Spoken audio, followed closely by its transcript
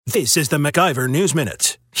This is the MacIver News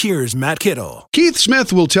Minute. Here's Matt Kittle. Keith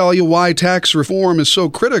Smith will tell you why tax reform is so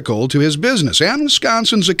critical to his business and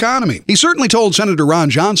Wisconsin's economy. He certainly told Senator Ron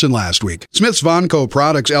Johnson last week. Smith's Vonco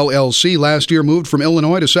Products LLC last year moved from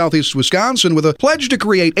Illinois to southeast Wisconsin with a pledge to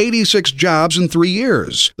create 86 jobs in 3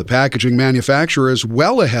 years. The packaging manufacturer is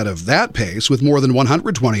well ahead of that pace with more than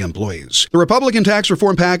 120 employees. The Republican tax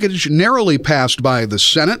reform package, narrowly passed by the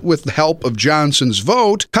Senate with the help of Johnson's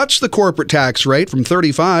vote, cuts the corporate tax rate from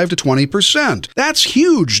 35% to 20%. That's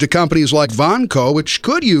huge to companies like Vonco, which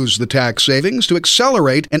could use the tax savings to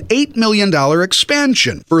accelerate an $8 million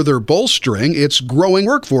expansion, further bolstering its growing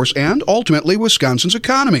workforce and, ultimately, Wisconsin's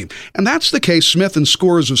economy. And that's the case Smith and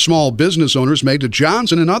scores of small business owners made to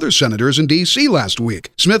Johnson and other senators in D.C. last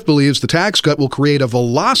week. Smith believes the tax cut will create a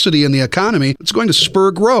velocity in the economy that's going to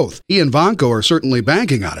spur growth. He and Vonco are certainly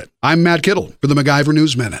banking on it. I'm Matt Kittle for the MacIver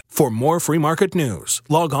News Minute. For more free market news,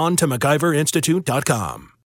 log on to MacIverinstitute.com.